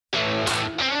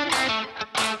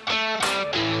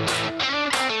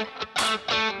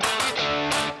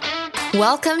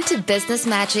Welcome to Business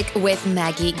Magic with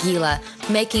Maggie Gila,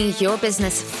 making your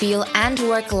business feel and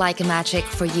work like magic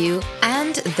for you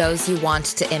and those you want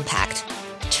to impact.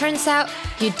 Turns out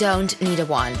you don't need a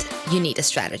wand, you need a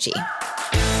strategy.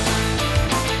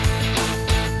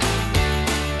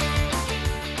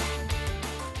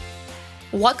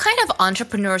 What kind of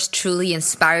entrepreneurs truly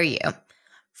inspire you?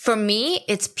 For me,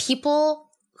 it's people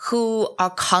who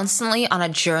are constantly on a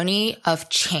journey of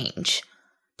change.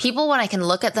 People when I can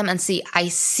look at them and see, I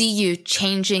see you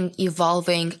changing,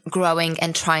 evolving, growing,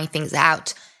 and trying things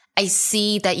out. I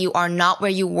see that you are not where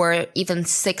you were even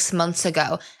 6 months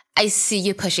ago. I see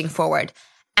you pushing forward.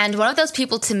 And one of those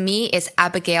people to me is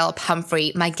Abigail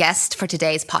Pumphrey, my guest for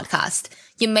today's podcast.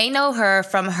 You may know her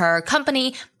from her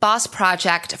company, Boss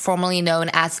Project, formerly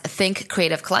known as Think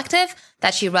Creative Collective,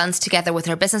 that she runs together with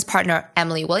her business partner,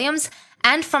 Emily Williams,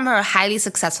 and from her highly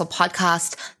successful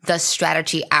podcast, The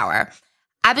Strategy Hour.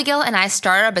 Abigail and I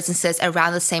started our businesses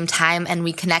around the same time, and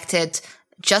we connected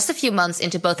just a few months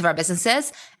into both of our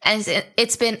businesses. And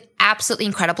it's been absolutely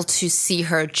incredible to see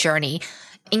her journey,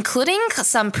 including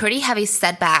some pretty heavy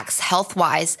setbacks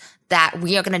health-wise that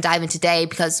we are going to dive into today.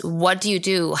 Because what do you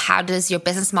do? How does your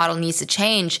business model need to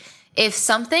change if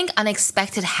something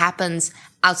unexpected happens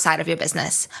outside of your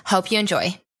business? Hope you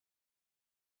enjoy.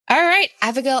 All right,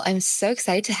 Abigail, I'm so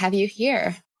excited to have you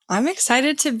here. I'm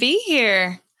excited to be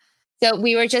here. So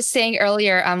we were just saying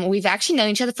earlier, we've actually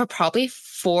known each other for probably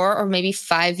 4 or maybe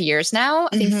 5 years now.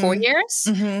 I think 4 years.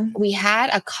 We had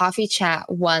a coffee chat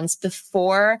once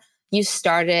before you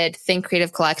started Think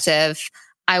Creative Collective.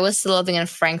 I was still living in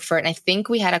Frankfurt, and I think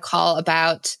we had a call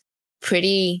about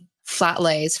pretty flat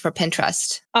lays for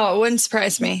Pinterest. Oh, it wouldn't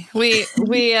surprise me.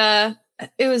 It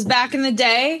was back in the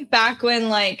day, back when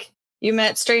like you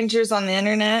met strangers on the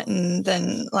internet and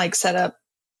then like set up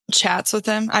chats with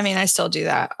them. I mean, I still do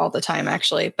that all the time,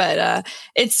 actually, but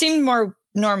it seemed more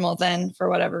normal then for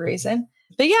whatever reason.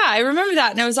 But yeah, I remember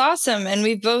that, and it was awesome. And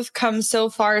we've both come so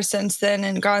far since then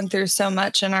and gone through so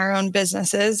much in our own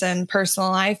businesses and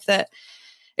personal life that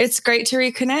it's great to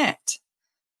reconnect.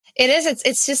 It is.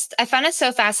 It's just, I find it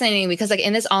so fascinating because like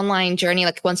in this online journey,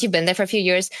 like once you've been there for a few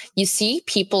years, you see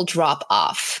people drop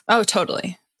off. Oh,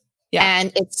 totally. Yeah.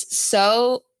 And it's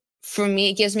so, for me,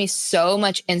 it gives me so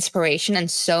much inspiration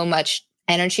and so much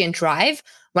energy and drive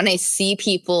when I see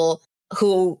people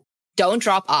who don't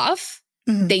drop off.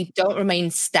 They don't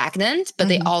remain stagnant, but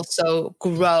they also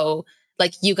grow.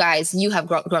 Like you guys, you have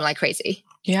grown like crazy.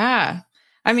 Yeah.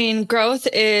 I mean, growth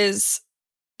is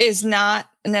not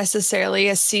necessarily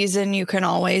a season you can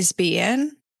always be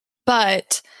in,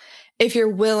 but if you're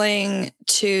willing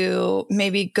to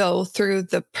maybe go through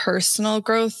the personal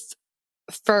growth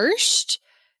first,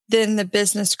 then the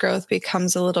business growth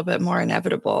becomes a little bit more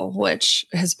inevitable, which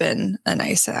has been a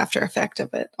nice after effect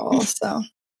of it all. So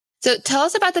tell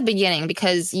us about the beginning,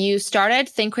 because you started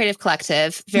Think Creative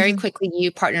Collective. Very quickly,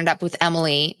 you partnered up with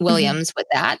Emily Williams with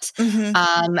that.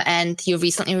 And you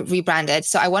recently rebranded.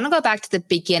 So I want to go back to the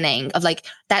beginning of like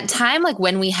that time, like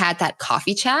when we had that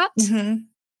coffee chat,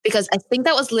 because I think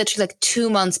that was literally like 2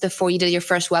 months before you did your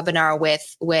first webinar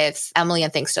with Emily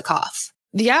and things took off.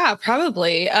 Yeah,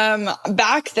 probably.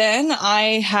 Back then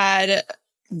I had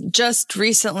just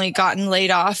recently gotten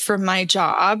laid off from my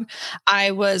job.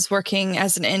 I was working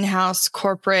as an in-house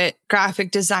corporate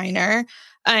graphic designer,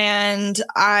 and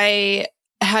I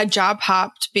had job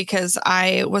hopped because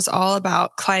I was all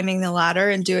about climbing the ladder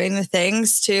and doing the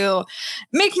things to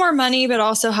make more money, but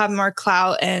also have more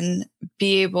clout and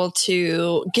be able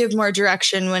to give more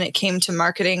direction when it came to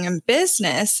marketing and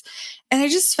business. And I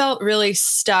just felt really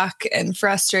stuck and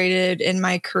frustrated in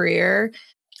my career.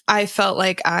 I felt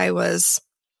like I was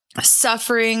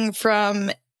suffering from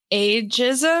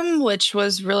ageism, which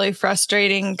was really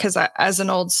frustrating because as an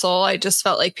old soul, I just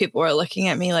felt like people were looking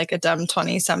at me like a dumb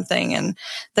 20-something and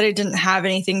that I didn't have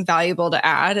anything valuable to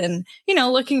add. And, you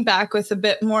know, looking back with a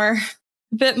bit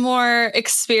more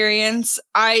experience,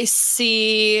 I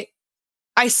see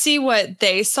what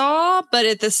they saw, but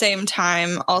at the same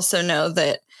time also know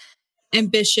that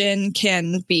ambition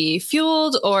can be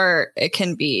fueled or it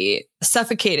can be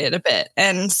suffocated a bit.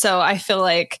 And so I feel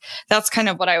like that's kind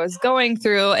of what I was going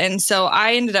through. And so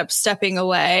I ended up stepping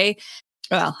away.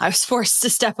 Well, I was forced to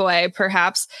step away,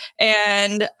 perhaps.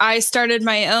 And I started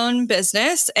my own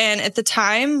business. And at the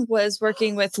time was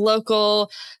working with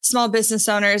local small business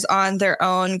owners on their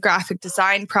own graphic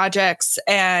design projects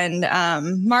and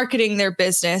marketing their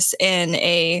business in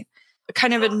a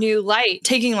kind of a new light,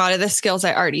 taking a lot of the skills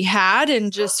I already had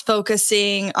and just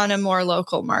focusing on a more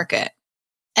local market.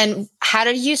 And how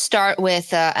did you start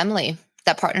with Emily,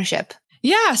 that partnership?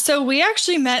 Yeah, so we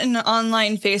actually met in an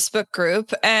online Facebook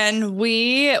group, and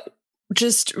we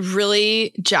just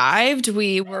really jived.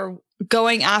 We were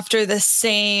going after the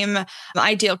same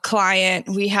ideal client.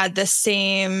 We had the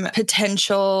same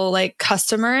potential like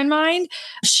customer in mind.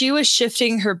 She was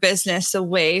shifting her business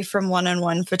away from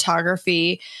one-on-one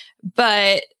photography,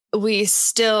 but we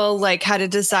still like had a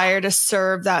desire to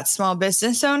serve that small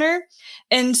business owner.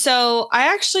 And so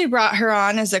I actually brought her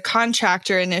on as a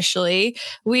contractor initially.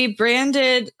 We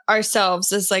branded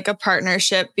ourselves as like a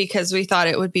partnership because we thought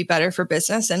it would be better for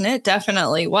business, and it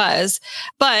definitely was.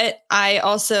 But I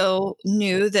also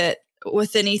knew that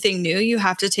with anything new, you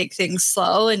have to take things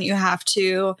slow and you have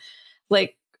to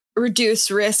like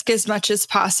reduce risk as much as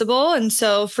possible. And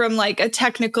so from like a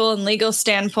technical and legal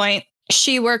standpoint,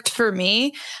 she worked for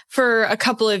me for a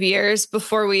couple of years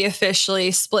before we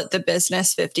officially split the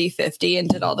business 50-50 and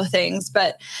did all the things.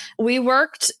 But we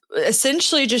worked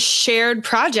essentially just shared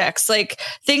projects, like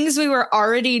things we were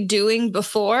already doing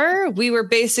before. We were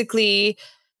basically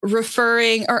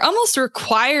referring or almost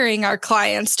requiring our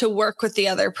clients to work with the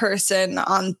other person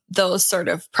on those sort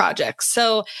of projects.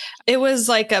 So it was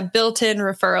like a built-in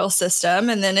referral system.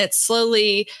 And then it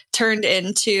slowly turned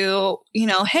into,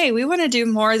 hey, we want to do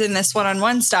more than this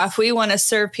one-on-one stuff. We want to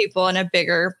serve people in a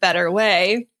bigger, better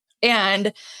way.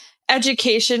 And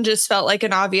education just felt like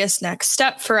an obvious next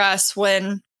step for us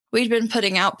when we'd been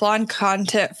putting out blog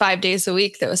content 5 days a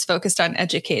week that was focused on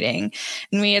educating.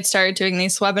 And we had started doing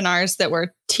these webinars that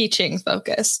were teaching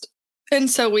focused. And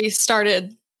so we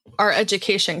started our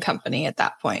education company at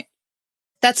that point.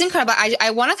 That's incredible.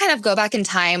 I want to kind of go back in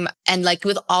time and like,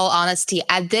 with all honesty,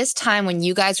 at this time when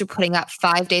you guys were putting out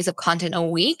 5 days of content a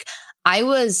week, I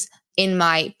was in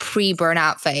my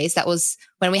pre-burnout phase. That was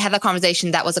when we had that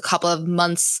conversation. That was a couple of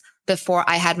months before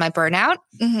I had my burnout.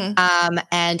 Mm-hmm.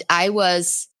 And I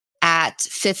was at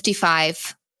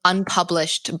 55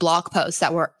 unpublished blog posts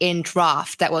that were in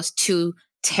draft that was too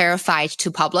terrified to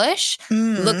publish.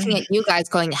 Looking at you guys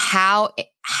going,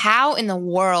 how in the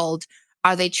world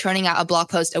are they churning out a blog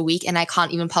post a week and I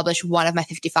can't even publish one of my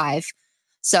 55?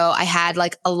 So I had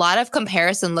like a lot of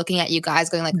comparison looking at you guys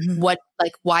going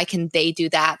like, why can they do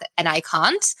that and I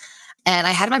can't? And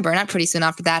I had my burnout pretty soon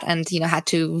after that and, had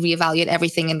to reevaluate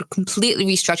everything and completely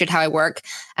restructured how I work.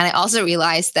 And I also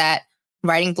realized that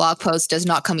writing blog posts does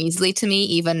not come easily to me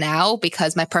even now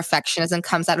because my perfectionism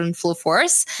comes out in full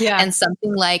force. Yeah. And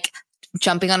something like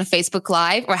jumping on a Facebook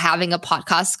Live or having a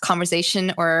podcast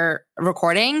conversation or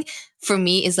recording for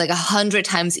me is like 100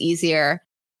 times easier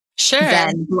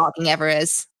than blogging ever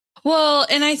is. Well,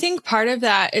 and I think part of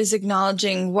that is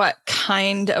acknowledging what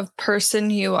kind of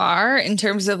person you are in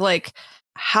terms of like,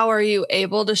 how are you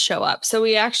able to show up? So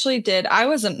we actually did, I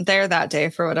wasn't there that day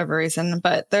for whatever reason,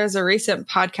 but there's a recent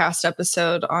podcast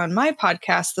episode on my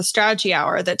podcast, The Strategy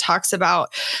Hour, that talks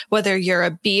about whether you're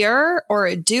a beer or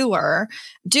a doer,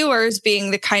 doers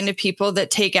being the kind of people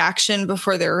that take action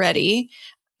before they're ready,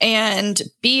 and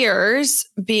beers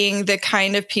being the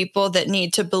kind of people that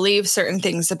need to believe certain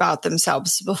things about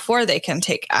themselves before they can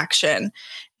take action.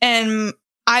 And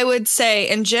I would say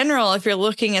in general, if you're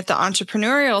looking at the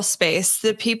entrepreneurial space,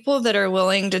 the people that are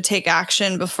willing to take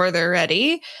action before they're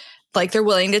ready, like they're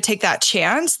willing to take that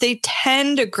chance, they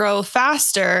tend to grow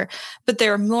faster, but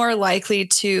they're more likely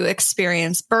to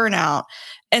experience burnout.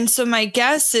 And so my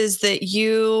guess is that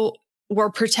you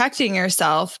were protecting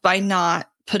yourself by not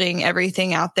putting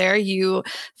everything out there. You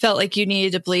felt like you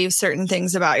needed to believe certain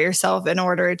things about yourself in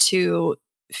order to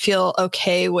feel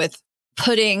okay with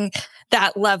putting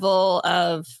that level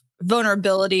of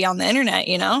vulnerability on the internet,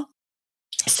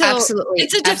 So absolutely.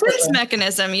 It's a defense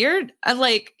mechanism.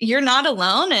 You're not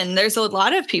alone. And there's a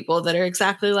lot of people that are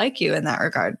exactly like you in that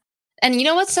regard. And you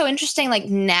know what's so interesting? Like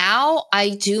now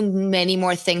I do many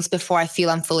more things before I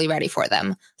feel I'm fully ready for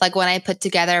them. Like when I put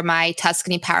together my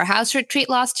Tuscany Powerhouse retreat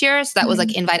last year, so that was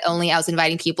like invite only. I was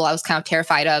inviting people I was kind of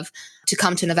terrified of to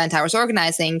come to an event I was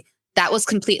organizing. That was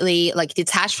completely like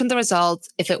detached from the results.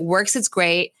 If it works, it's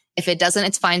great. If it doesn't,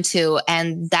 it's fine too.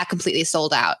 And that completely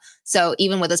sold out. So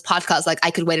even with this podcast, like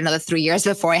I could wait another 3 years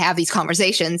before I have these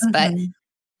conversations. But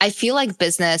I feel like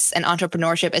business and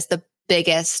entrepreneurship is the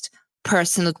biggest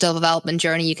personal development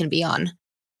journey you can be on.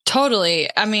 Totally.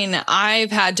 I mean,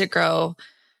 I've had to grow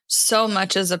so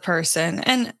much as a person.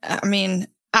 And I mean,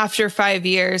 after 5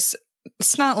 years,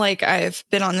 it's not like I've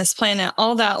been on this planet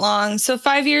all that long. So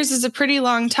 5 years is a pretty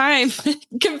long time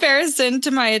in comparison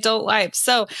to my adult life.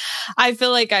 So I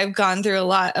feel like I've gone through a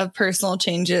lot of personal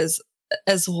changes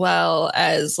as well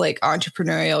as like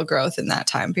entrepreneurial growth in that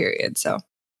time period. So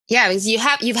yeah, because you've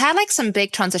had like some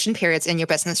big transition periods in your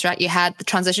business, right? You had the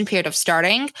transition period of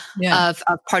starting, of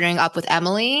partnering up with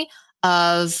Emily,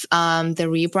 of the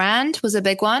rebrand was a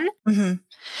big one. Mm-hmm.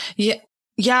 Yeah.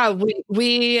 Yeah,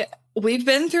 we we've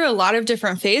been through a lot of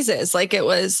different phases. Like it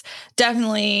was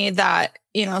definitely that,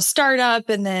 startup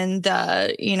and then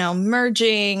the,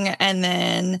 merging and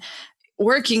then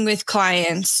working with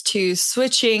clients to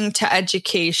switching to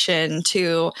education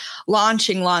to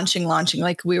launching.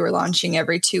 Like we were launching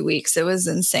every 2 weeks. It was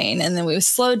insane. And then we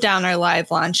slowed down our live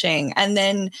launching. And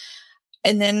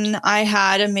then I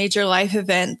had a major life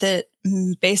event that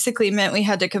basically meant we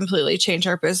had to completely change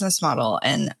our business model.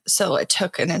 And so it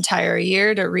took an entire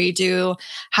year to redo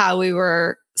how we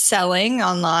were selling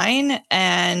online.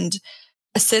 And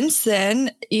since then,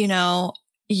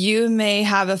 you may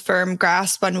have a firm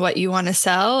grasp on what you want to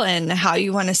sell and how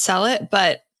you want to sell it,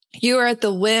 but you are at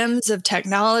the whims of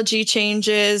technology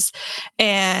changes.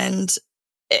 And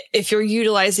if you're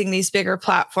utilizing these bigger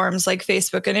platforms like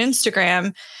Facebook and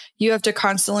Instagram, you have to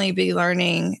constantly be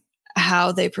learning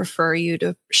how they prefer you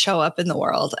to show up in the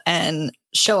world and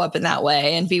show up in that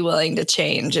way and be willing to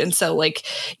change. And so like,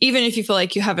 even if you feel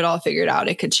like you have it all figured out,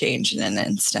 it could change in an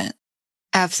instant.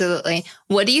 Absolutely.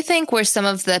 What do you think were some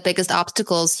of the biggest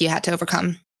obstacles you had to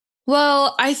overcome?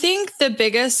 Well, I think the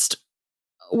biggest,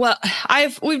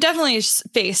 we've definitely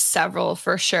faced several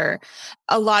for sure.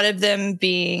 A lot of them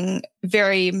being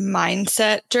very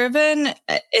mindset driven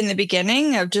in the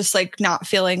beginning of just like not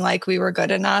feeling like we were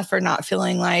good enough or not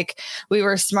feeling like we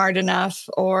were smart enough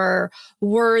or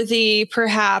worthy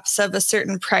perhaps of a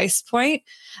certain price point.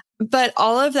 But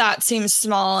all of that seems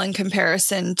small in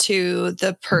comparison to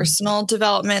the personal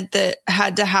development that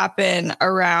had to happen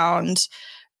around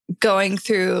going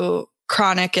through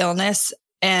chronic illness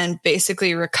and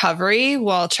basically recovery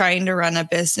while trying to run a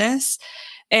business.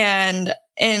 And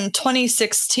in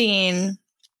 2016,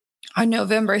 on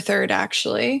November 3rd,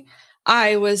 actually,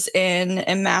 I was in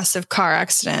a massive car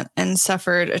accident and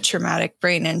suffered a traumatic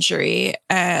brain injury,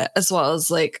 as well as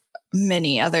like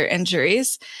many other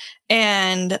injuries.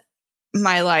 And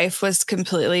my life was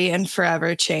completely and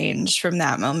forever changed from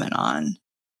that moment on.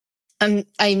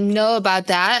 I know about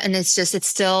that. And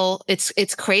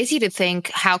it's crazy to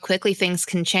think how quickly things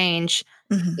can change.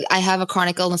 Mm-hmm. I have a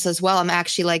chronic illness as well. I'm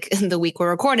actually like in the week we're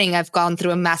recording, I've gone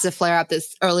through a massive flare up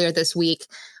earlier this week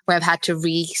where I've had to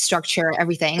restructure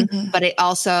everything. Mm-hmm. But it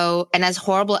also, and as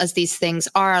horrible as these things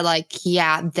are, like,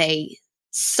 yeah, they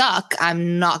suck.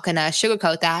 I'm not going to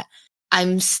sugarcoat that.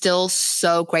 I'm still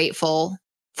so grateful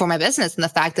for my business and the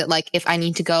fact that like, if I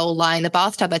need to go lie in the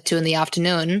bathtub at 2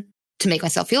 p.m. to make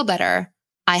myself feel better,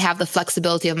 I have the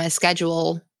flexibility of my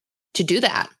schedule to do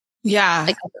that. Yeah.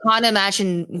 Like, I can't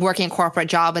imagine working a corporate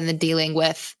job and then dealing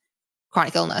with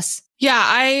chronic illness.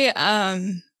 Yeah.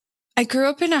 I grew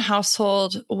up in a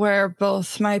household where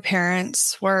both my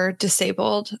parents were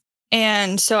disabled.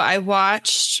 And so I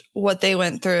watched what they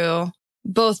went through,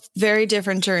 both very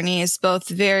different journeys, both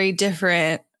very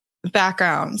different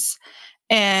backgrounds.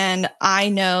 And I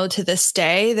know to this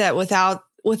day that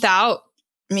without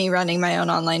me running my own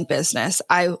online business,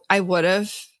 I would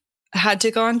have had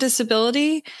to go on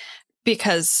disability,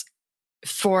 because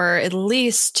for at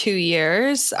least 2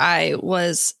 years, there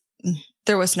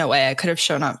was no way I could have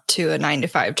shown up to a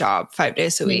 9-to-5 job 5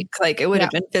 days a week. Like it would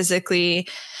have been physically,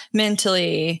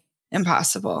 mentally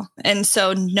impossible. And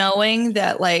so knowing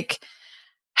that like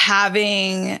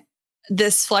having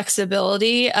this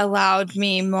flexibility allowed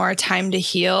me more time to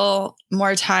heal,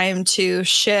 more time to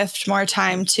shift, more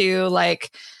time to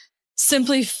like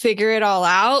simply figure it all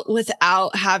out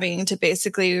without having to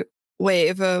basically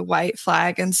wave a white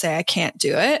flag and say, I can't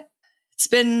do it. It's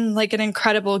been like an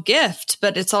incredible gift,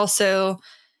 but it's also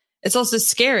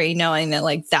scary knowing that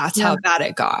like, that's how bad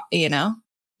it got,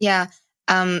 Yeah.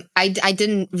 I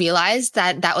didn't realize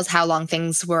that was how long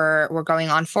things were going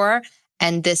on for.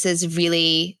 And this is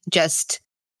really just,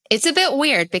 it's a bit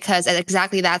weird because at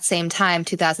exactly that same time,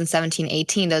 2017,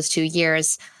 18, those 2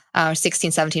 years, 16,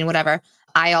 17, whatever,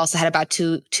 I also had about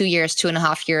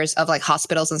 2.5 years of like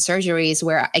hospitals and surgeries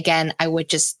where, again, I would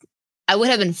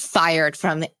have been fired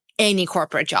from any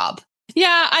corporate job.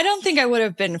 Yeah, I don't think I would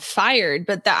have been fired,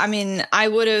 but I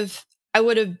would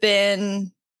have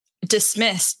been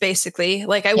dismissed basically.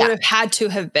 Like I would have had to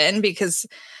have been, because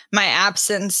my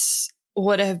absence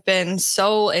would have been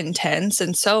so intense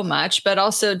and so much, but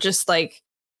also just like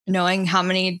knowing how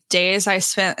many days I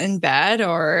spent in bed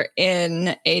or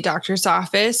in a doctor's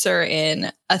office or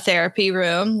in a therapy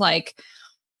room. Like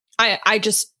I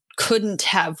just couldn't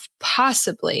have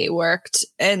possibly worked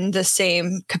in the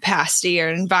same capacity or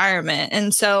environment.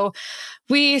 And so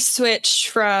we switched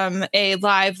from a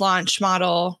live launch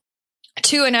model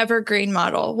to an evergreen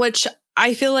model, which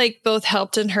I feel like both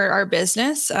helped and hurt our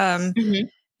business.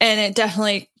 And it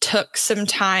definitely took some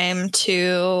time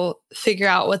to figure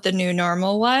out what the new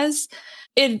normal was.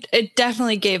 It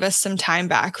definitely gave us some time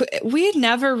back. We had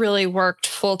never really worked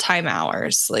full-time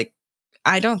hours. Like,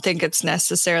 I don't think it's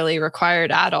necessarily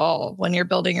required at all when you're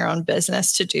building your own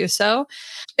business to do so,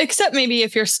 except maybe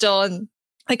if you're still in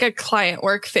like a client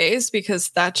work phase, because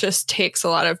that just takes a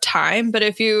lot of time. But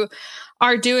if you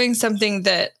are doing something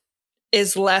that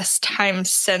is less time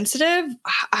sensitive,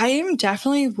 I am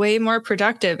definitely way more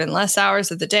productive in less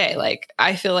hours of the day. Like,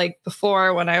 I feel like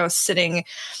before, when I was sitting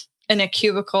in a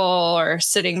cubicle or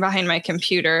sitting behind my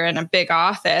computer in a big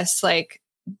office, like,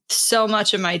 so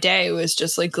much of my day was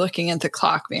just like looking at the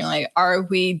clock being like, are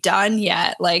we done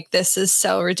yet? Like, this is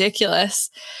so ridiculous.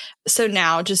 So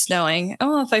now just knowing,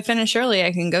 oh, if I finish early,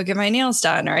 I can go get my nails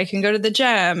done, or I can go to the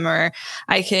gym, or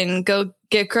I can go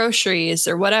get groceries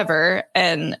or whatever.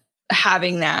 And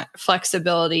having that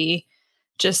flexibility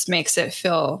just makes it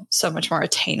feel so much more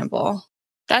attainable.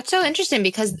 That's so interesting,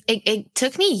 because it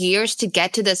took me years to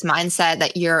get to this mindset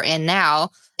that you're in now.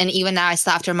 And even now I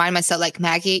still have to remind myself, like,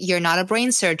 Maggie, you're not a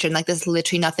brain surgeon. Like, there's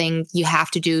literally nothing you have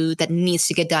to do that needs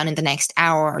to get done in the next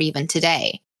hour or even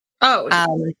today. Oh,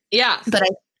 yeah. But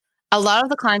a lot of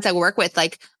the clients I work with,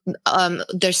 like,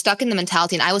 they're stuck in the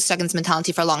mentality, and I was stuck in this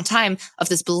mentality for a long time, of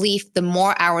this belief, the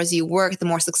more hours you work, the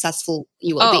more successful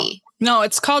you will be. No,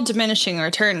 it's called diminishing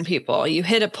return, people. You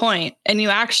hit a point and you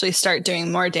actually start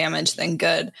doing more damage than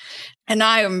good. And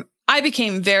I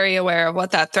became very aware of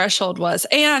what that threshold was.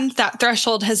 And that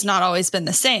threshold has not always been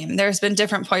the same. There's been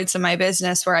different points in my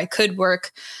business where I could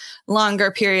work longer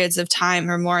periods of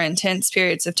time or more intense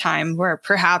periods of time, where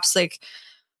perhaps like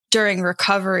during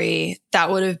recovery, that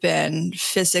would have been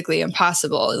physically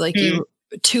impossible. Like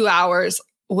 2 hours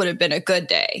would have been a good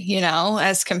day,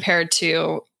 as compared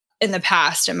to in the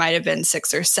past, it might have been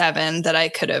 6 or 7 that I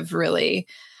could have really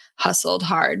hustled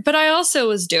hard. But I also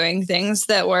was doing things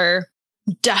that were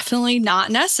definitely not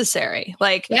necessary.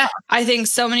 Like, I think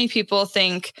so many people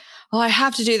think, oh, I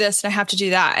have to do this and I have to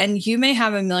do that. And you may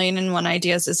have 1,000,001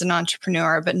 ideas as an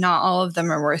entrepreneur, but not all of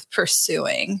them are worth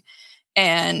pursuing.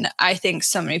 And I think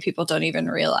so many people don't even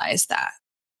realize that.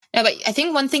 No, but I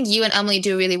think one thing you and Emily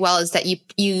do really well is that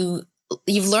you've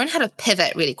learned how to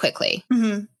pivot really quickly.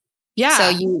 Mm-hmm. Yeah. So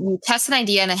you test an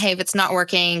idea, and hey, if it's not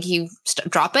working, you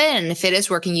drop it. And if it is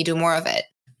working, you do more of it.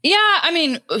 Yeah. I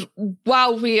mean,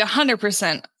 while we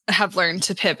 100% have learned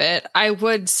to pivot, I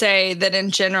would say that in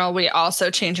general, we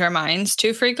also change our minds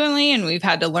too frequently, and we've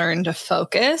had to learn to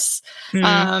focus.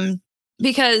 Mm-hmm.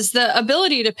 Because the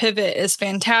ability to pivot is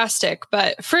fantastic.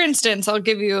 But for instance, I'll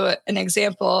give you an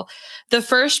example. The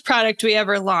first product we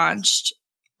ever launched,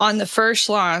 on the first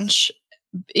launch,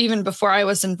 even before I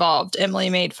was involved, Emily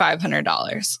made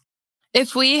 $500.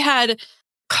 If we had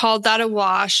called that a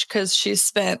wash because she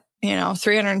spent,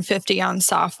 $350 on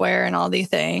software and all these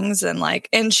things,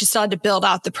 and she still had to build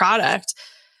out the product.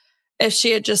 If she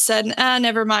had just said,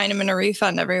 never mind, I'm going to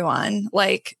refund everyone,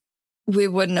 we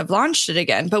wouldn't have launched it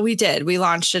again. But we did. We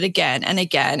launched it again and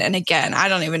again and again. I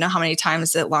don't even know how many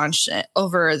times it launched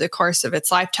over the course of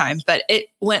its lifetime, but it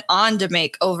went on to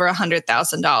make over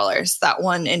 $100,000, that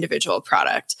one individual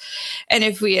product. And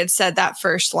if we had said that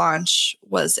first launch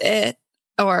was it,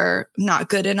 or not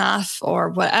good enough, or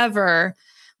whatever,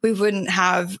 we wouldn't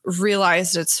have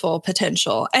realized its full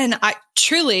potential. And I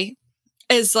truly,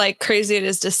 as crazy it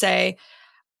is to say,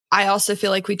 I also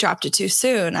feel like we dropped it too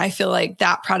soon. I feel like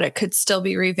that product could still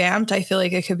be revamped. I feel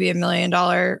like it could be $1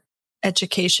 million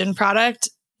education product.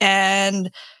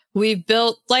 And we've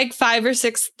built 5 or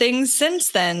 6 things since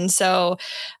then. So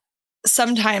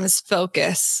sometimes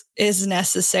focus is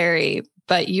necessary,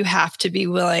 but you have to be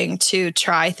willing to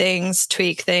try things,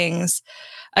 tweak things,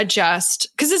 adjust,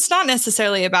 because it's not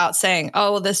necessarily about saying,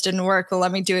 oh, well, this didn't work. Well,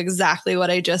 let me do exactly what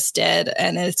I just did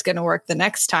and it's going to work the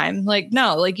next time.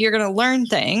 No, you're going to learn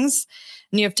things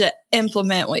and you have to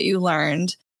implement what you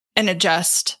learned and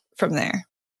adjust from there.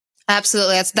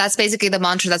 Absolutely. That's basically the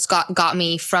mantra that's got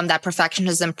me from that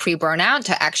perfectionism pre-burnout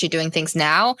to actually doing things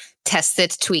now. Test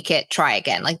it, tweak it, try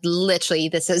again. Literally,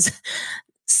 this is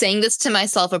saying this to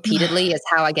myself repeatedly is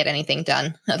how I get anything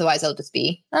done. Otherwise, I'll just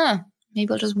be,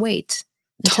 maybe I'll just wait.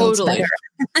 Totally.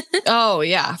 Oh,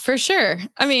 yeah, for sure.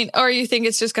 I mean, or you think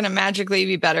it's just going to magically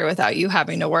be better without you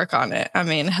having to work on it. I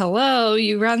mean, hello,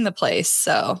 you run the place.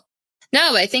 So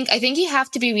no, I think you have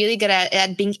to be really good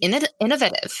at being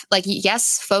innovative.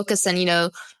 Yes, focus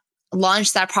and,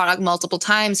 launch that product multiple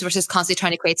times versus constantly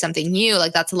trying to create something new.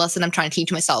 That's a lesson I'm trying to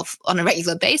teach myself on a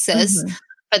regular basis. Mm-hmm.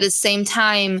 But at the same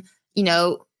time,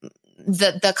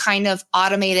 the kind of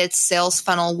automated sales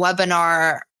funnel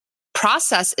webinar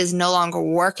process is no longer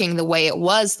working the way it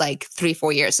was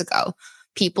 3-4 years ago.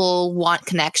 People want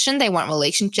connection, they want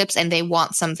relationships, and they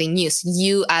want something new. So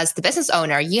you, as the business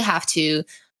owner, you have to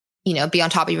be on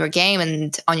top of your game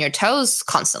and on your toes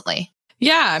constantly.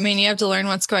 Yeah, I mean, you have to learn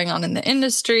what's going on in the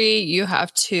industry. You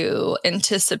have to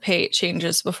anticipate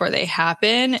changes before they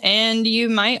happen. And you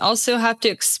might also have to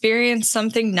experience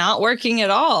something not working at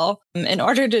all in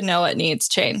order to know it needs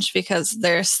change, because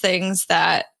there's things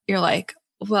that you're like,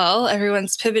 well,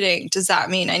 everyone's pivoting. Does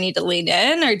that mean I need to lean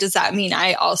in, or does that mean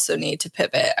I also need to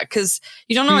pivot? Because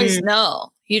you don't always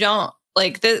know. You don't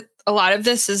a lot of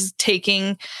this is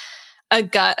taking a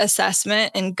gut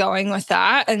assessment and going with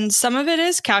that. And some of it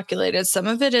is calculated. Some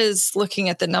of it is looking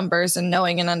at the numbers and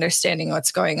knowing and understanding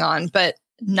what's going on. But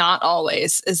not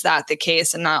always is that the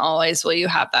case. And not always will you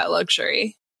have that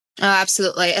luxury. Oh,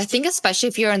 absolutely. I think especially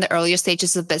if you're in the earlier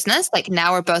stages of business, like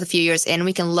now we're both a few years in,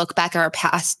 we can look back at our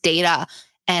past data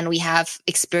and we have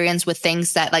experience with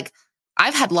things that, like,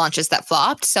 I've had launches that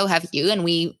flopped. So have you. And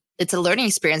it's a learning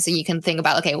experience. And you can think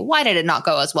about, okay, why did it not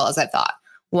go as well as I thought?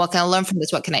 What can I learn from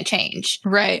this? What can I change?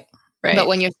 Right. But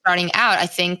when you're starting out, I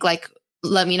think, like,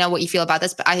 let me know what you feel about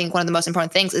this. But I think one of the most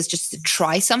important things is just to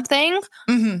try something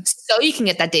so you can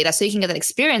get that data, so you can get that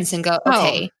experience and go,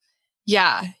 okay.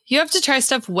 Yeah. You have to try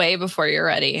stuff way before you're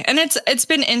ready. And it's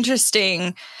been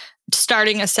interesting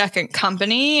starting a second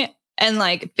company and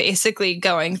like basically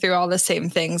going through all the same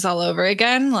things all over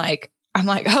again. Like, I'm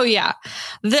like, oh yeah,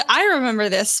 I remember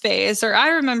this phase, or I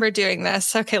remember doing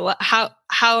this. Okay,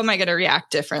 how am I going to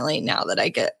react differently now that I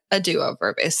get a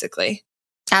do-over, basically?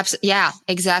 Absolutely, yeah,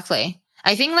 exactly.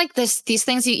 I think like these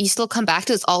things you still come back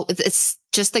to. It's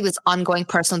just like this ongoing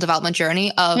personal development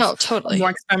journey of totally more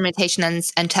experimentation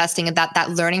and testing, and that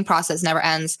learning process never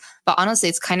ends. But honestly,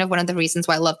 it's kind of one of the reasons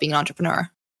why I love being an entrepreneur.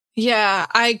 Yeah,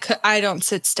 I don't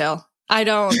sit still. I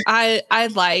don't. I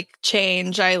like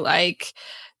change. I like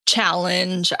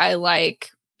challenge. I like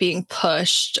being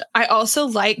pushed. I also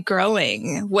like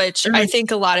growing, which I think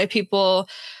a lot of people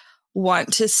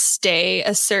want to stay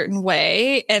a certain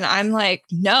way. And I'm like,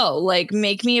 no, like,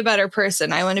 make me a better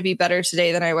person. I want to be better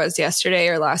today than I was yesterday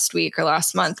or last week or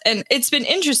last month. And it's been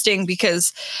interesting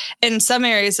because in some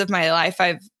areas of my life,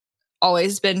 I've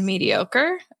always been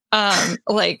mediocre.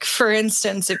 Like, for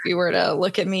instance, if you were to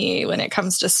look at me when it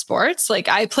comes to sports, like,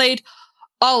 I played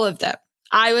all of them.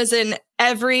 I was in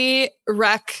every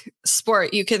rec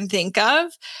sport you can think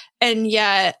of, and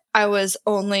yet I was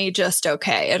only just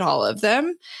okay at all of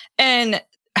them. And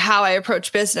how I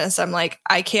approach business, I'm like,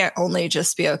 I can't only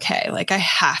just be okay. Like, I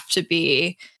have to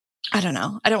be, I don't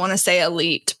know, I don't want to say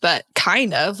elite, but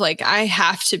kind of like I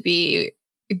have to be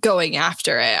going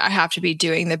after it. I have to be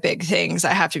doing the big things.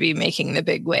 I have to be making the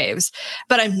big waves,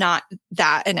 but I'm not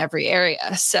that in every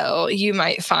area. So you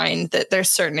might find that there's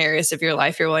certain areas of your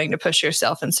life you're willing to push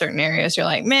yourself, in certain areas you're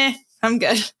like, meh, I'm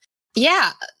good.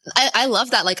 Yeah, I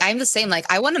love that. Like, I'm the same. Like,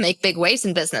 I want to make big waves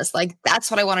in business. Like, that's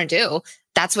what I want to do.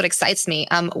 That's what excites me.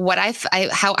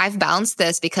 How I've balanced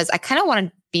this, because I kind of want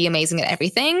to be amazing at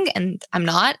everything, and I'm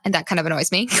not, and that kind of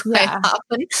annoys me quite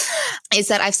often, is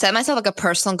that I've set myself like a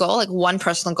personal goal, like one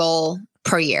personal goal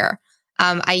per year.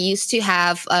 I used to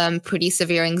have pretty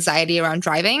severe anxiety around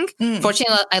driving.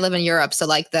 Fortunately, I live in Europe, so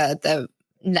like the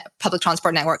public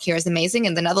transport network here is amazing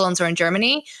in the Netherlands or in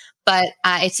Germany. But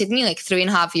it took me like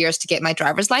 3.5 years to get my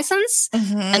driver's license.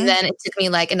 And then it took me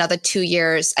like another 2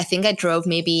 years. I think I drove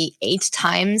maybe 8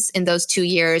 times in those 2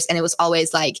 years. And it was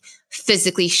always like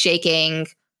physically shaking,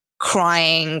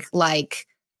 crying, like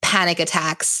panic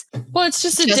attacks. Well, it's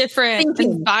just a different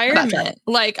environment.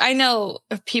 Like, I know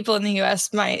people in the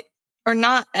US might, or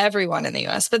not everyone in the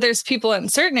US, but there's people in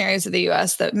certain areas of the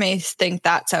US that may think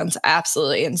that sounds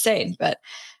absolutely insane. But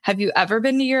have you ever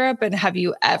been to Europe, and have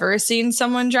you ever seen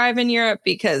someone drive in Europe?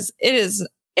 Because it is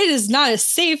not a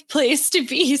safe place to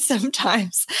be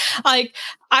sometimes. Like,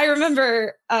 I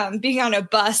remember being on a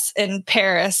bus in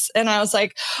Paris, and I was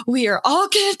like, we are all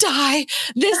going to die.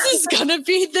 This is going to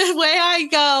be the way I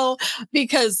go,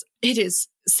 because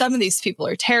some of these people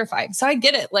are terrifying. So I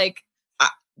get it. Like,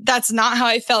 that's not how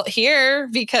I felt here,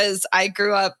 because I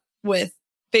grew up with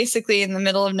basically in the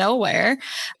middle of nowhere,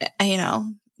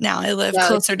 Now I live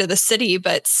closer to the city,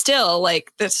 but still,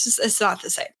 like, it's not the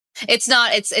same. It's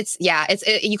not,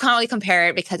 you can't really compare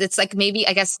it, because it's like, maybe,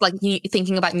 I guess, like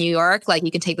thinking about New York, like you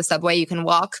can take the subway, you can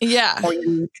walk, or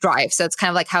you drive. So it's kind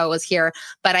of like how it was here.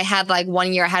 But I had like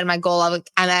 1 year, I had my goal of,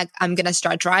 I'm going to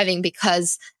start driving,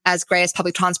 because as great as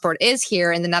public transport is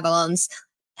here in the Netherlands,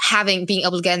 being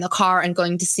able to get in the car and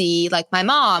going to see like my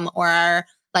mom or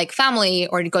like family,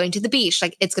 or going to the beach,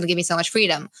 like, it's going to give me so much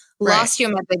freedom. Right. Last year,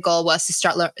 my big goal was to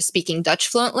start speaking Dutch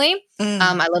fluently.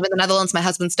 I live in the Netherlands. My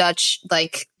husband's Dutch.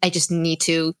 Like, I just need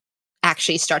to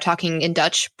actually start talking in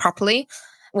Dutch properly,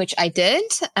 which I did.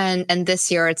 And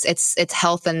this year it's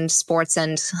health and sports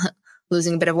and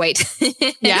losing a bit of weight.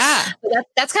 Yeah.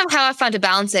 That's kind of how I found to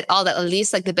balance it all, that at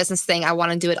least like the business thing, I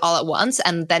want to do it all at once.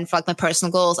 And then for like my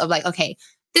personal goals of like, okay,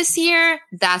 this year,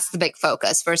 that's the big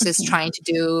focus versus trying to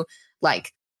do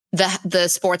like the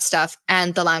sports stuff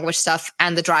and the language stuff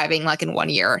and the driving like in 1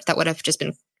 year. That would have just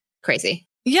been crazy.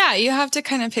 Yeah, you have to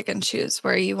kind of pick and choose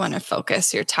where you want to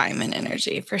focus your time and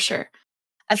energy for sure.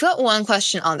 I've got one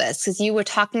question on this because you were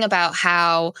talking about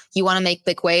how you want to make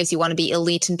big waves, you want to be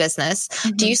elite in business.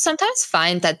 Do you sometimes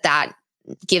find that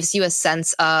gives you a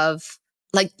sense of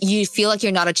like you feel like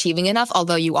you're not achieving enough,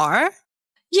 although you are?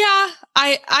 Yeah,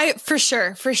 I for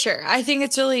sure. I think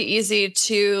it's really easy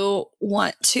to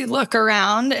want to look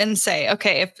around and say,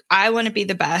 okay, if I want to be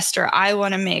the best or I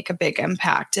want to make a big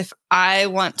impact, if I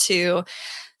want to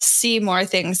see more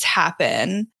things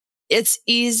happen, it's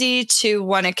easy to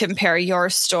want to compare your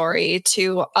story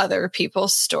to other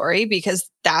people's story because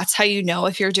that's how you know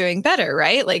if you're doing better,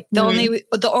 right? Like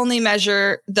the only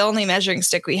measuring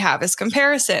stick we have is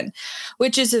comparison,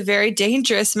 which is a very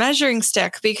dangerous measuring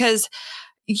stick because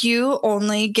you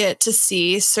only get to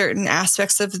see certain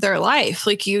aspects of their life.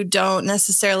 Like you don't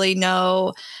necessarily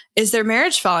know, is their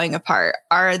marriage falling apart?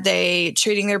 Are they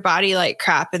treating their body like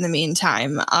crap in the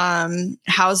meantime?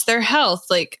 How's their health?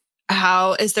 Like,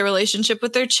 how is their relationship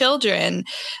with their children?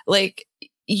 Like,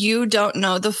 you don't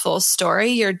know the full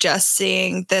story. You're just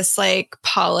seeing this like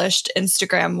polished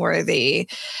Instagram worthy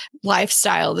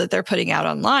lifestyle that they're putting out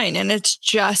online. And it's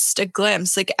just a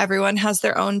glimpse. Like everyone has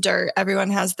their own dirt.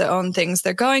 Everyone has their own things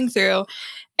they're going through.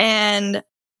 And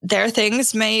their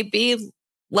things may be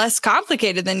less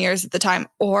complicated than yours at the time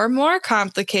or more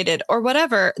complicated or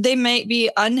whatever. They might be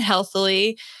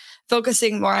unhealthily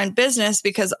focusing more on business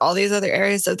because all these other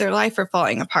areas of their life are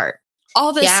falling apart.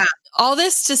 All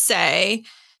this to say,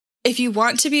 if you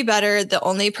want to be better, the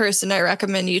only person I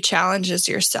recommend you challenge is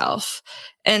yourself.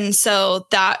 And so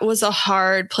that was a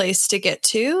hard place to get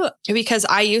to because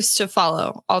I used to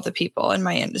follow all the people in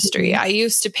my industry. I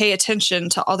used to pay attention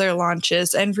to all their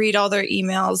launches and read all their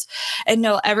emails and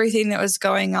know everything that was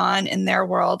going on in their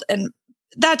world. And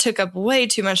that took up way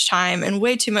too much time and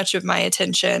way too much of my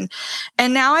attention.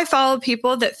 And now I follow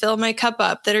people that fill my cup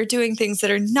up, that are doing things that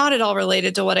are not at all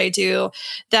related to what I do,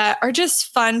 that are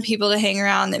just fun people to hang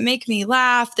around, that make me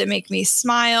laugh, that make me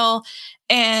smile.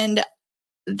 And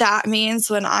that means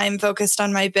when I'm focused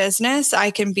on my business,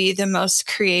 I can be the most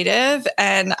creative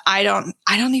and I don't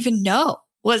even know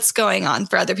what's going on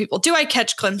for other people. Do I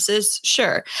catch glimpses?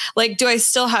 Sure. Like, do I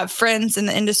still have friends in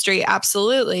the industry?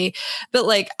 Absolutely. But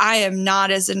like, I am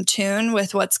not as in tune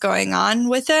with what's going on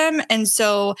with them. And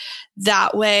so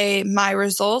that way my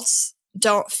results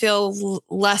don't feel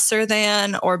lesser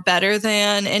than or better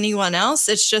than anyone else.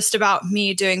 It's just about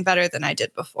me doing better than I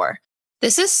did before.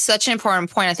 This is such an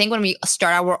important point. I think when we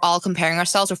start out, we're all comparing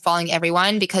ourselves. We're following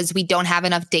everyone because we don't have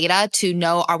enough data to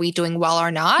know, are we doing well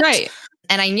or not? Right.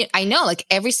 And I know like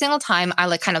every single time I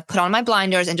like kind of put on my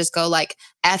blinders and just go like,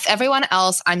 F everyone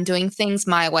else, I'm doing things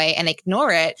my way and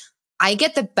ignore it, I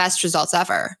get the best results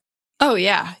ever. Oh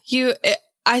yeah.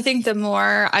 I think the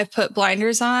more I put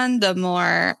blinders on, the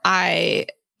more I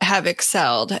have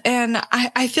excelled. And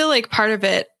I feel like part of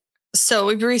it, so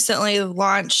we've recently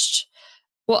launched,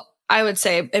 well, I would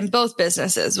say in both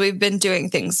businesses, we've been doing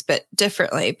things a bit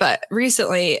differently, but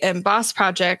recently in Boss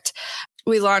Project,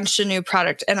 we launched a new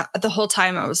product. And the whole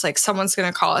time I was like, someone's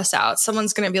going to call us out.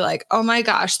 Someone's going to be like, oh my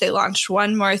gosh, they launched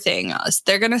one more thing.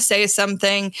 They're going to say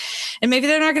something and maybe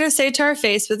they're not going to say it to our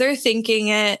face, but they're thinking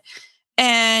it.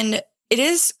 And it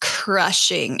is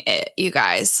crushing it, you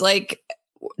guys. Like,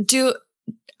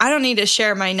 I don't need to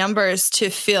share my numbers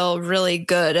to feel really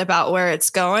good about where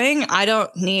it's going. I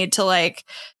don't need to like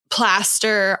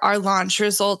plaster our launch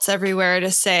results everywhere to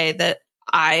say that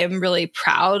I am really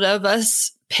proud of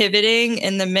us pivoting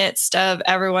in the midst of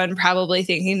everyone probably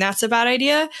thinking that's a bad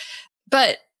idea,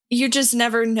 but you just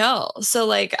never know. So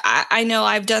like, I know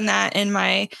I've done that in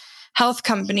my health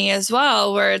company as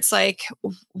well, where it's like,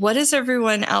 what is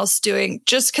everyone else doing?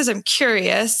 Just because I'm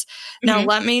curious. Now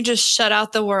let me just shut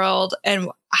out the world and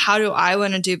how do I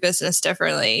want to do business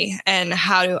differently? And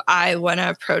how do I want to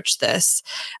approach this?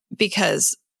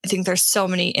 Because I think there's so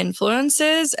many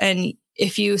influences, and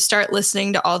if you start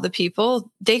listening to all the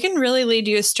people, they can really lead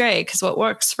you astray because what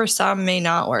works for some may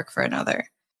not work for another.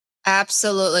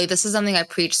 Absolutely. This is something I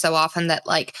preach so often, that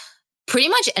like pretty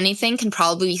much anything can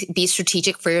probably be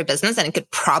strategic for your business and it could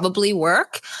probably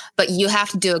work, but you have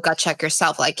to do a gut check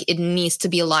yourself. Like it needs to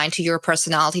be aligned to your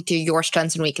personality, to your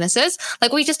strengths and weaknesses.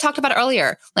 Like we just talked about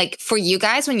earlier, like for you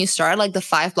guys, when you started, like the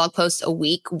 5 blog posts a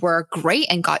week were great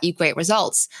and got you great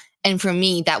results. And for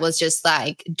me, that was just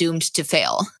like doomed to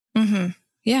fail.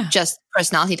 Yeah. Just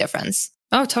personality difference.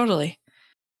 Oh, totally.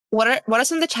 What are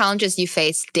some of the challenges you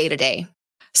face day to day?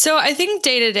 So I think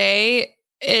day to day,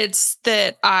 it's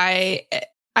that I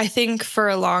think for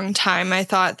a long time, I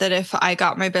thought that if I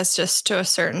got my business to a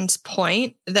certain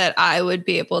point, that I would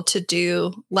be able to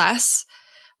do less,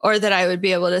 or that I would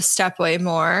be able to step away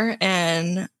more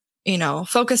and,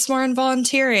 focus more on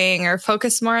volunteering, or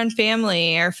focus more on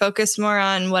family, or focus more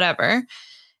on whatever.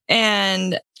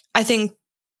 And I think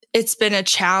it's been a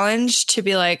challenge to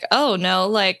be like, oh no,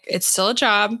 like it's still a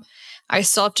job. I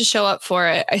still have to show up for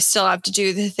it. I still have to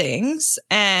do the things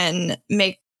and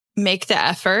make the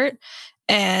effort.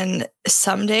 And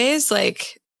some days,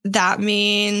 like, that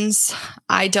means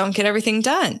I don't get everything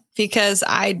done because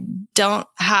I don't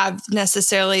have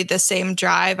necessarily the same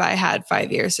drive I had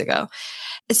 5 years ago.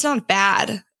 It's not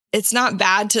bad. It's not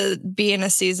bad to be in a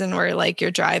season where like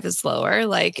your drive is lower.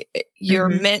 Like you're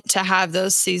meant to have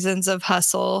those seasons of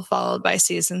hustle followed by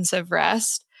seasons of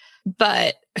rest,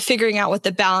 but figuring out what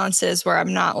the balance is where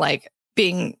I'm not like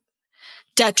being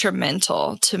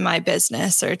detrimental to my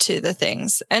business or to the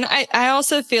things. And I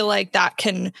also feel like that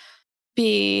can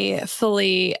be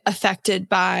fully affected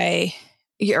by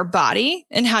your body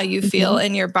and how you feel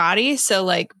in your body. So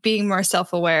like being more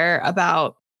self-aware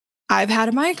about, I've had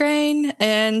a migraine,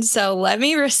 and so let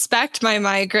me respect my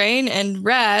migraine and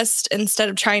rest instead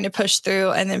of trying to push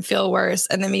through and then feel worse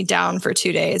and then be down for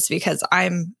 2 days because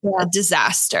I'm a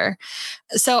disaster.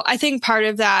 So I think part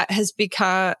of that has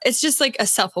become, it's just like a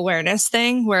self-awareness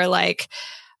thing where like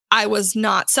I was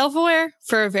not self-aware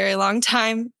for a very long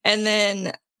time. And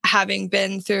then having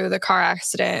been through the car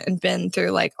accident and been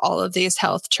through like all of these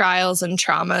health trials and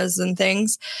traumas and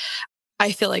things,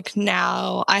 I feel like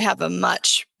now I have a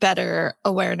much better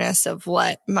awareness of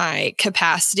what my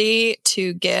capacity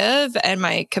to give and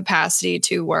my capacity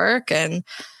to work and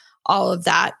all of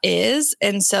that is.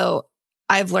 And so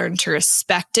I've learned to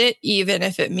respect it, even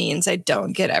if it means I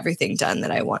don't get everything done that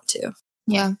I want to.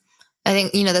 Yeah. I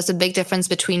think, there's a big difference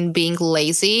between being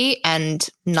lazy and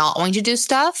not wanting to do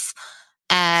stuff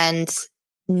and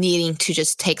needing to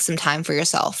just take some time for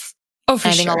yourself. Oh, for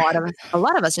I think sure. a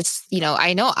lot of us just,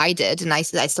 I know I did, and I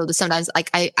still do sometimes. Like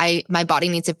I my body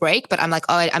needs a break, but I'm like,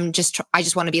 oh, I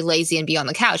just want to be lazy and be on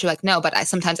the couch. You're like, no, but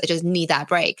sometimes I just need that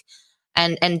break,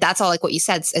 and that's all. Like what you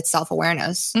said, it's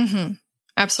self-awareness.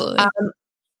 Absolutely.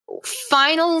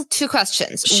 Final 2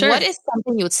 questions. Sure. What is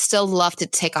something you would still love to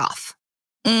take off?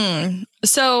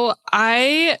 So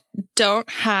I don't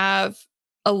have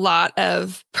a lot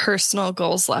of personal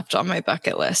goals left on my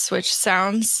bucket list, which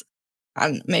sounds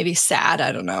maybe sad.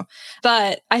 I don't know.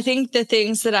 But I think the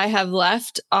things that I have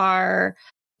left are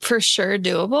for sure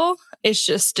doable. It's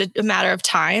just a matter of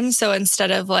time. So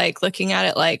instead of like looking at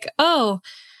it like, oh,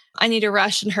 I need to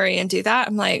rush and hurry and do that,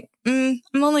 I'm like, I'm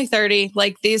only 30.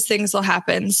 Like these things will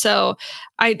happen. So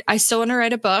I still want to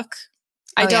write a book.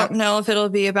 I don't know if it'll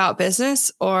be about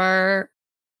business or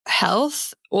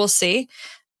health. We'll see.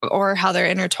 Or how they're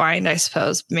intertwined, I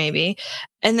suppose, maybe.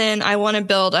 And then I want to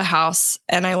build a house,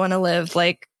 and I want to live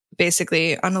like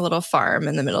basically on a little farm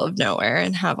in the middle of nowhere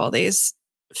and have all these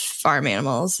farm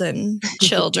animals and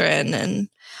children and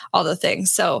all the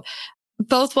things. So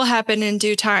both will happen in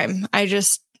due time.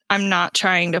 I'm not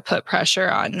trying to put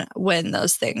pressure on when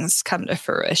those things come to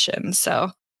fruition. So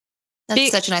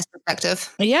that's such a nice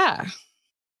perspective. Yeah.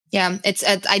 Yeah,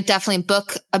 I definitely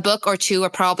a book or 2 or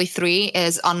probably 3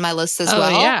 is on my list as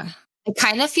well. Yeah. I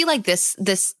kind of feel like this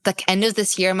the end of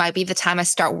this year might be the time I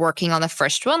start working on the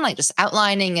first one, like just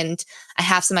outlining, and I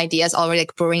have some ideas already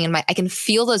like brewing I can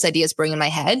feel those ideas brewing in my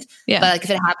head. Yeah. But like if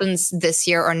it happens this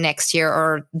year or next year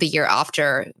or the year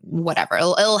after, whatever,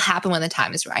 it'll happen when the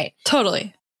time is right.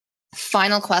 Totally.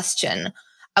 Final question.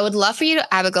 I would love for you,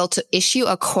 Abigail, to issue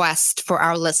a quest for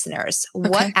our listeners. Okay.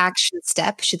 What action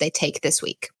step should they take this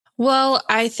week? Well,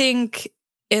 I think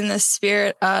in the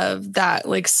spirit of that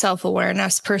like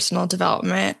self-awareness, personal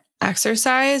development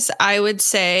exercise, I would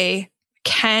say,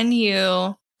 can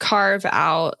you carve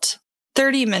out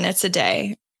 30 minutes a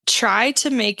day? Try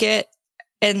to make it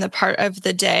in the part of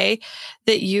the day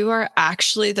that you are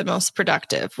actually the most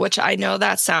productive, which I know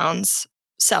that sounds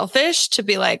selfish to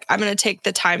be like, I'm going to take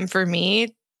the time for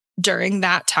me during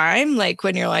that time, like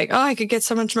when you're like, oh, I could get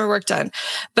so much more work done,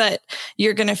 but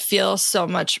you're going to feel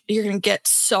you're going to get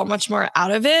so much more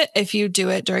out of it if you do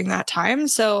it during that time.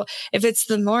 So if it's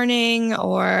the morning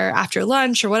or after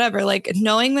lunch or whatever, like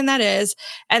knowing when that is,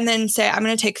 and then say, I'm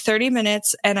going to take 30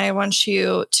 minutes and I want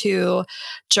you to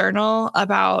journal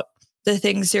about the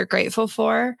things you're grateful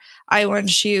for. I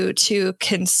want you to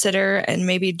consider and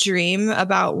maybe dream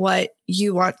about what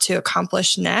you want to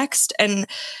accomplish next. And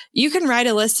you can write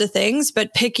a list of things,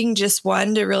 but picking just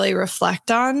one to really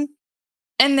reflect on.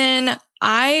 And then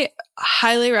I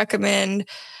highly recommend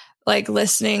like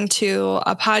listening to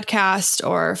a podcast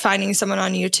or finding someone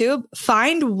on YouTube.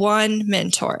 Find one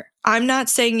mentor. I'm not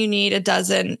saying you need a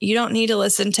dozen. You don't need to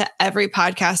listen to every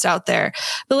podcast out there,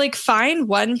 but like find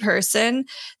one person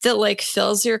that like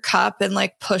fills your cup and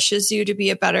like pushes you to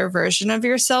be a better version of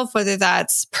yourself, whether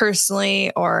that's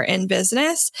personally or in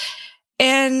business,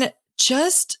 and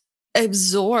just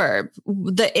absorb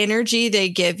the energy they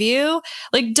give you.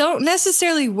 Like, don't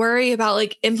necessarily worry about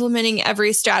like implementing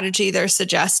every strategy they're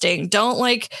suggesting. You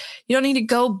don't need to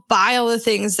go buy all the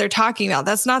things they're talking about.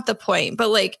 That's not the point. But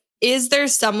like, is there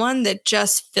someone that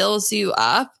just fills you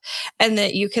up and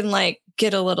that you can like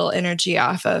get a little energy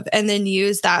off of and then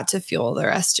use that to fuel the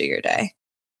rest of your day?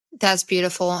 That's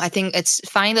beautiful. I think it's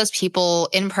finding those people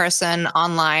in person,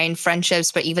 online,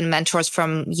 friendships, but even mentors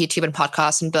from YouTube and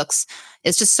podcasts and books.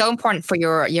 It's just so important for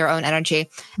your own energy.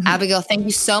 Mm-hmm. Abigail, thank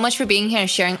you so much for being here and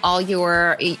sharing all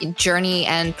your journey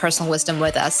and personal wisdom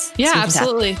with us. Yeah,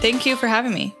 absolutely. Thank you for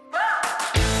having me.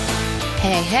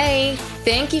 Hey,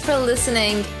 thank you for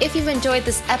listening. If you've enjoyed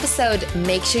this episode,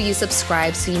 make sure you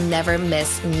subscribe so you never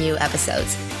miss new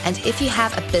episodes. And if you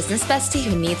have a business bestie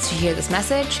who needs to hear this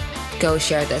message, go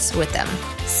share this with them.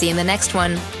 See you in the next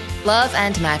one. Love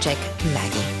and magic,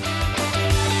 Maggie.